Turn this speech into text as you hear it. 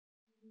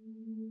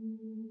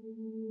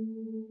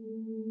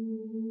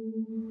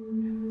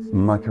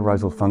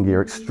Mycorrhizal fungi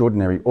are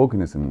extraordinary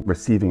organisms,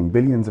 receiving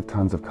billions of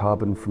tons of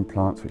carbon from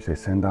plants, which they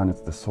send down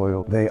into the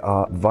soil. They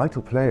are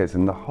vital players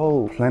in the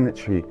whole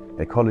planetary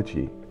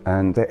ecology,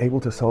 and they're able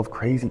to solve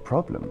crazy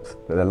problems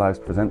that their lives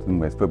present them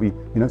with, but we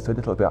know so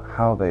little about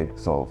how they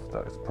solve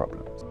those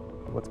problems.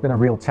 What's been a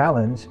real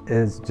challenge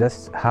is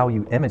just how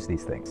you image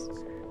these things,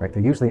 right?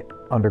 They're usually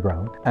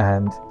underground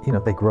and,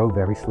 they grow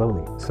very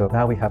slowly. So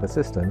now we have a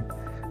system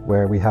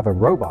where we have a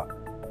robot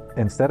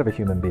instead of a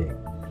human being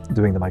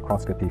doing the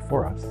microscopy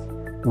for us.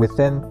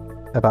 Within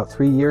about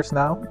 3 years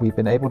now, we've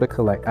been able to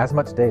collect as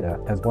much data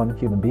as one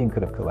human being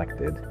could have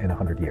collected in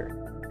 100 years.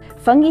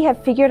 Fungi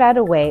have figured out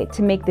a way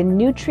to make the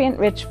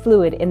nutrient-rich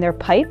fluid in their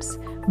pipes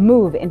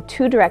move in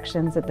 2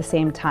 directions at the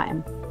same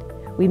time.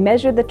 We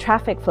measured the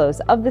traffic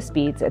flows of the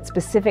speeds at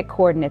specific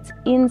coordinates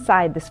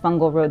inside this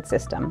fungal road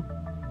system.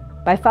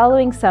 By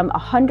following some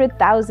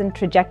 100,000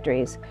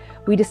 trajectories,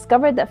 we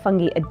discovered that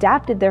fungi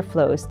adapted their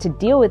flows to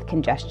deal with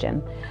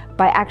congestion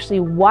by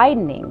actually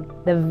widening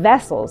the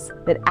vessels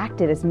that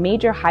acted as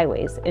major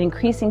highways and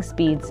increasing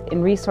speeds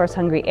in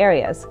resource-hungry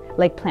areas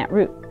like plant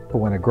root. But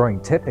when a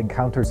growing tip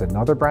encounters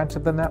another branch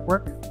of the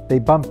network, they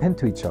bump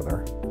into each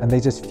other and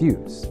they just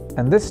fuse.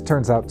 And this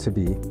turns out to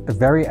be a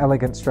very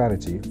elegant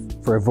strategy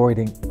for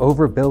avoiding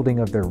overbuilding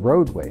of their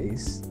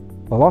roadways,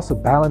 while also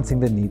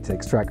balancing the need to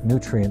extract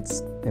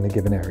nutrients in a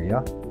given area,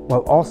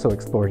 while also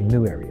exploring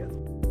new areas.